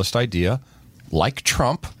populist idea, like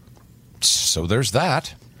Trump. So there's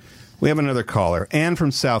that. We have another caller, Ann from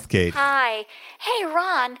Southgate. Hi. Hey,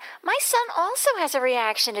 Ron, my son also has a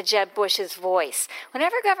reaction to Jeb Bush's voice.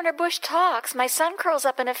 Whenever Governor Bush talks, my son curls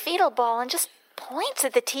up in a fetal ball and just points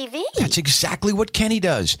at the TV. That's exactly what Kenny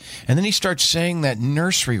does. And then he starts saying that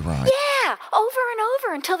nursery rhyme. Yeah, over and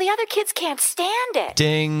over until the other kids can't stand it.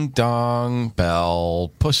 Ding, dong,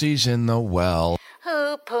 bell, pussy's in the well.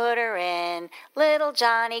 Who put her in? Little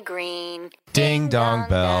Johnny Green. Ding, dong,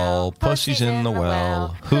 bell, pussy's in the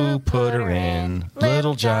well. Who put her in?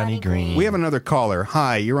 Little Johnny Green. We have another caller.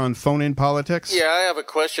 Hi, you're on Phone In Politics? Yeah, I have a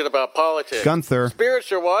question about politics. Gunther.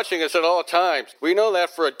 Spirits are watching us at all times. We know that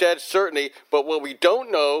for a dead certainty, but what we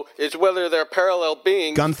don't know is whether they're parallel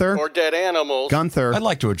beings Gunther? or dead animals. Gunther. I'd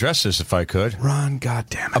like to address this if I could. Ron,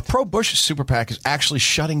 goddammit. A pro-Bush super PAC is actually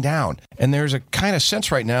shutting down, and there's a kind of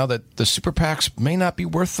sense right now that the super PACs may not be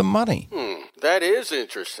worth the money. That is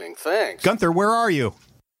interesting. Thanks. Gunther, where are you?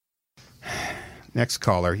 Next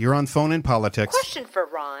caller. You're on Phone In Politics. Question for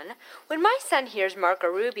Ron. When my son hears Marco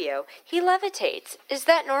Rubio, he levitates. Is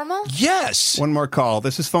that normal? Yes! One more call.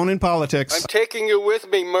 This is Phone In Politics. I'm taking you with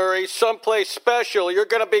me, Murray, someplace special. You're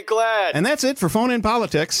going to be glad. And that's it for Phone In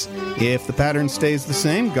Politics. If the pattern stays the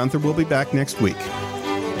same, Gunther will be back next week.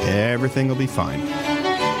 Everything will be fine.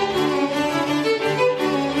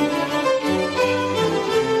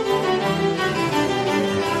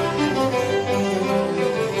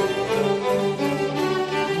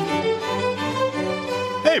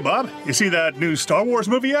 Hey, Bob, you see that new Star Wars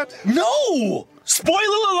movie yet? No!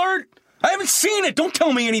 Spoiler alert! I haven't seen it. Don't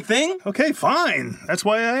tell me anything. Okay, fine. That's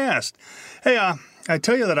why I asked. Hey, I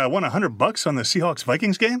tell you that I won $100 on the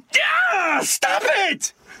Seahawks-Vikings game? Yeah! Stop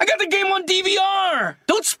it! I got the game on DVR.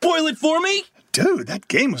 Don't spoil it for me. Dude, that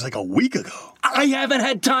game was like a week ago. I haven't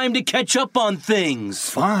had time to catch up on things.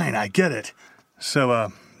 Fine, I get it.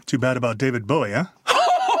 So, too bad about David Bowie, huh?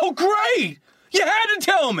 Oh, great! You had to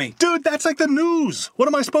tell me. Dude, that's like the news. What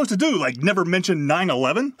am I supposed to do, like never mention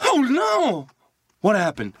 9/11? Oh, no! What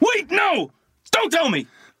happened? Wait, no! Don't tell me!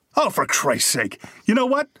 Oh, for Christ's sake. You know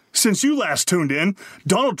what? Since you last tuned in,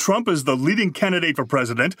 Donald Trump is the leading candidate for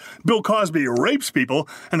president, Bill Cosby rapes people,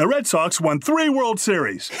 and the Red Sox won 3 World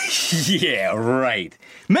Series. Yeah, right.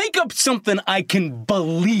 Make up something I can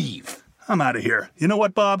believe. I'm out of here. You know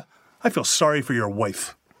what, Bob? I feel sorry for your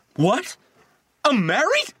wife. What? I'm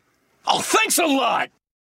married? Oh, thanks a lot!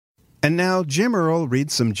 And now Jim Earl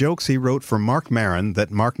reads some jokes he wrote for Mark Maron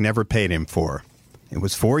that Mark never paid him for. It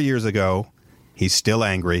was 4 years ago. He's still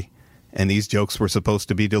angry, and these jokes were supposed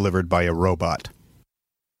to be delivered by a robot.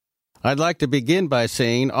 I'd like to begin by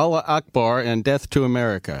saying Allah Akbar and death to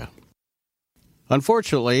America.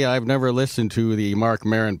 Unfortunately, I've never listened to the Mark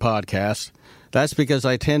Maron podcast. That's because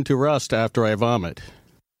I tend to rust after I vomit.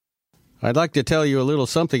 I'd like to tell you a little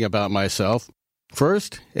something about myself.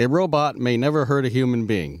 First, a robot may never hurt a human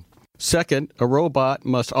being. Second, a robot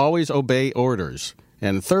must always obey orders.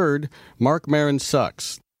 And third, Mark Maron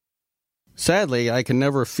sucks. Sadly, I can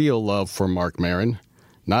never feel love for Mark Maron.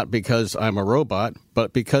 Not because I'm a robot,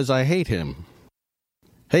 but because I hate him.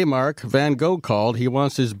 Hey Mark, Van Gogh called. He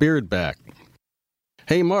wants his beard back.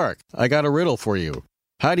 Hey Mark, I got a riddle for you.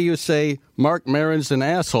 How do you say Mark Maron's an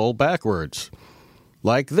asshole backwards?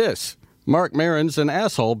 Like this. Mark Maron's an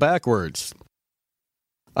asshole backwards.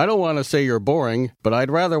 I don't want to say you're boring, but I'd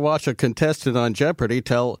rather watch a contestant on Jeopardy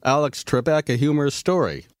tell Alex Trebek a humorous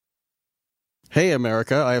story. Hey,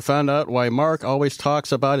 America, I found out why Mark always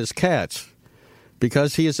talks about his cats.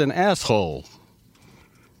 Because he is an asshole.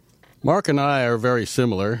 Mark and I are very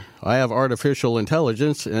similar. I have artificial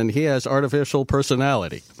intelligence, and he has artificial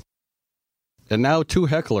personality. And now 2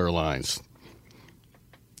 heckler lines.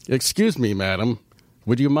 Excuse me, madam.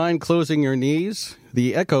 Would you mind closing your knees?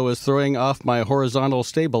 The echo is throwing off my horizontal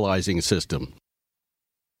stabilizing system.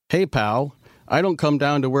 Hey, pal. I don't come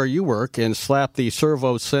down to where you work and slap the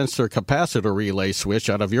servo sensor capacitor relay switch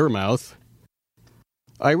out of your mouth.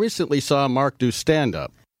 I recently saw Mark do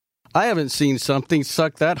stand-up. I haven't seen something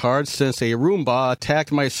suck that hard since a Roomba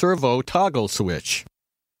attacked my servo toggle switch.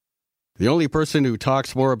 The only person who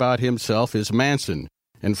talks more about himself is Manson,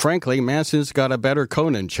 and frankly, Manson's got a better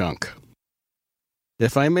Conan chunk.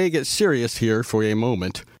 If I may get serious here for a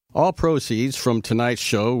moment, all proceeds from tonight's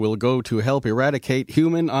show will go to help eradicate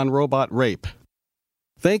human-on-robot rape.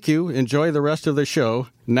 Thank you. Enjoy the rest of the show.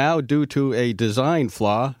 Now, due to a design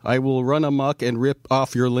flaw, I will run amok and rip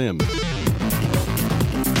off your limb. Do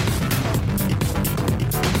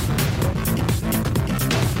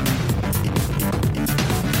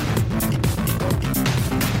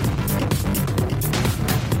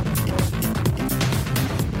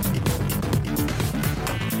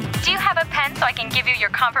you have a pen so I can give you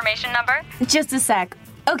your confirmation number? Just a sec.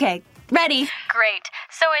 Okay, ready. Great.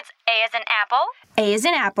 So it's A as in apple, A is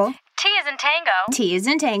in apple. T as in tango, T is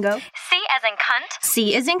in tango. C as in cunt,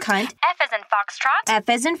 C is in cunt. F as in foxtrot, F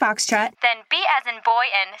as in foxtrot. then B as in boy,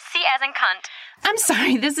 and C as in cunt. I'm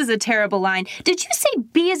sorry, this is a terrible line. Did you say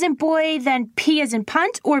B as in boy, then P as in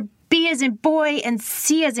punt, or B as in boy and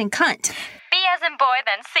C as in cunt? B as in boy,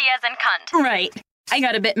 then C as in cunt. Right. I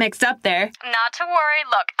got a bit mixed up there. Not to worry.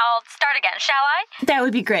 Look, I'll start again, shall I? That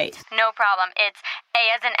would be great. No problem. It's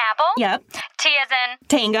A as in apple. Yep. T as in...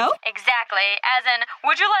 Tango. Exactly. As in,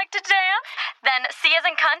 would you like to dance? Then C as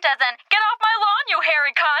in cunt, as in, get off my lawn, you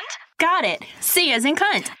hairy cunt. Got it. C as in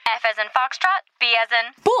cunt. F as in foxtrot, B as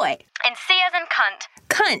in... Boy. And C as in cunt.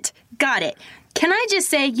 Cunt. Got it. Can I just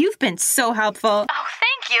say you've been so helpful? Oh,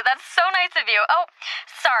 thank you. That's so nice of you. Oh,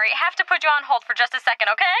 sorry. Have to put you on hold for just a second,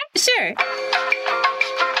 okay? Sure.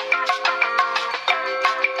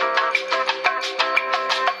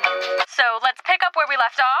 So let's pick up where we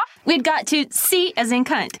left off. We'd got to C as in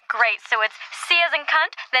cunt. Great. So it's C as in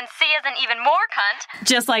cunt, then C as in even more cunt.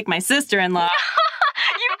 Just like my sister-in-law.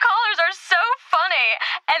 You callers are so funny.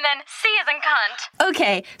 And then C as in cunt.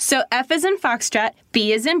 Okay, so F as in foxtrot,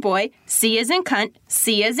 B as in boy, C as in cunt,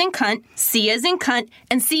 C as in cunt, C as in cunt,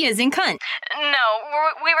 and C as in cunt. No,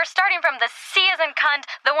 we were starting from the C as in cunt,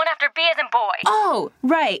 the one after B as in boy. Oh,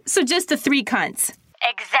 right. So just the 3 cunts.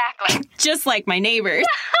 Exactly. Just like my neighbors.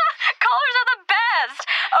 Callers are the best.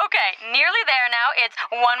 Okay, nearly there now. It's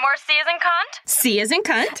one more C as in cunt. C as in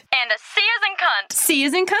cunt. And a C as in cunt. C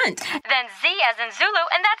as in cunt. Then Z as in Zulu,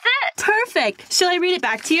 and that's it. Perfect. Shall I read it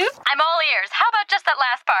back to you? I'm all ears. How about just that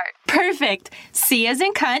last part? Perfect. C as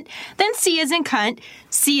in cunt, then C as in cunt,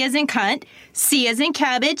 C as in cunt, C as in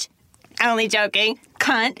cabbage. Only joking.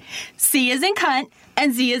 Cunt. C as in cunt,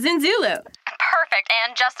 and Z as in Zulu. Perfect.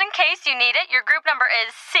 And just in case you need it, your group number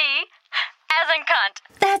is C as in cunt.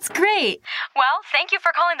 That's great. Well, thank you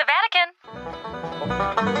for calling the Vatican.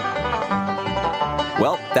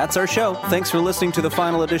 Well, that's our show. Thanks for listening to the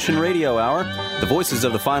Final Edition Radio Hour. The voices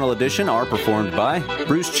of the Final Edition are performed by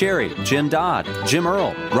Bruce Cherry, Jen Dodd, Jim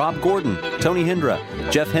Earl, Rob Gordon, Tony Hindra,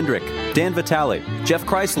 Jeff Hendrick, Dan Vitale, Jeff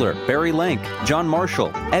Chrysler, Barry Lank, John Marshall,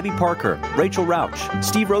 Abby Parker, Rachel Rauch,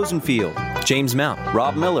 Steve Rosenfield, James Mount,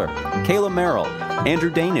 Rob Miller, Kayla Merrill, Andrew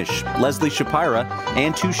Danish, Leslie Shapira,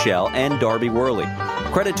 Ann Tuchel, and Darby Worley.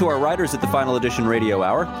 Credit to our writers at the Final Edition Radio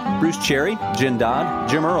Hour: Bruce Cherry, Jen Dodd,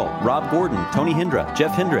 Jim Earl, Rob Gordon, Tony Hindra,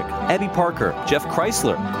 Jeff Hendrick, Abby Parker, Jeff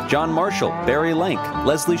Chrysler, John Marshall, Barry Lank,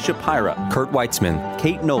 Leslie Shapira, Kurt Weitzman,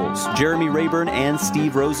 Kate Knowles, Jeremy Rayburn, and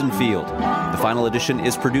Steve Rosenfield. The Final Edition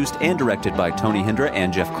is produced and directed by Tony Hindra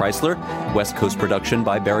and Jeff Chrysler. West Coast production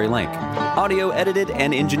by Barry Lank. Audio edited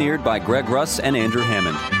and engineered by Greg Russ and Andrew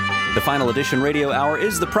Hammond. The Final Edition Radio Hour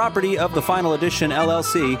is the property of the Final Edition,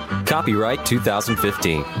 LLC. Copyright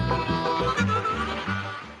 2015.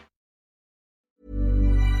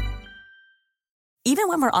 Even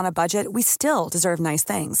when we're on a budget, we still deserve nice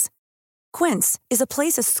things. Quince is a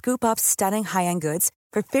place to scoop up stunning high-end goods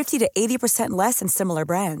for 50 to 80% less than similar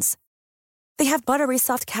brands. They have buttery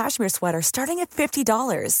soft cashmere sweaters starting at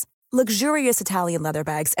 $50, luxurious Italian leather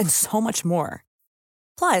bags, and so much more.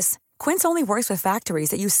 Plus, Quince only works with factories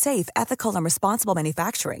that use safe, ethical, and responsible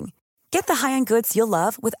manufacturing. Get the high-end goods you'll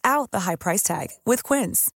love without the high price tag with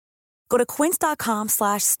Quince. Go to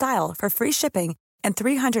quince.com/style for free shipping and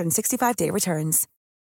 365-day returns.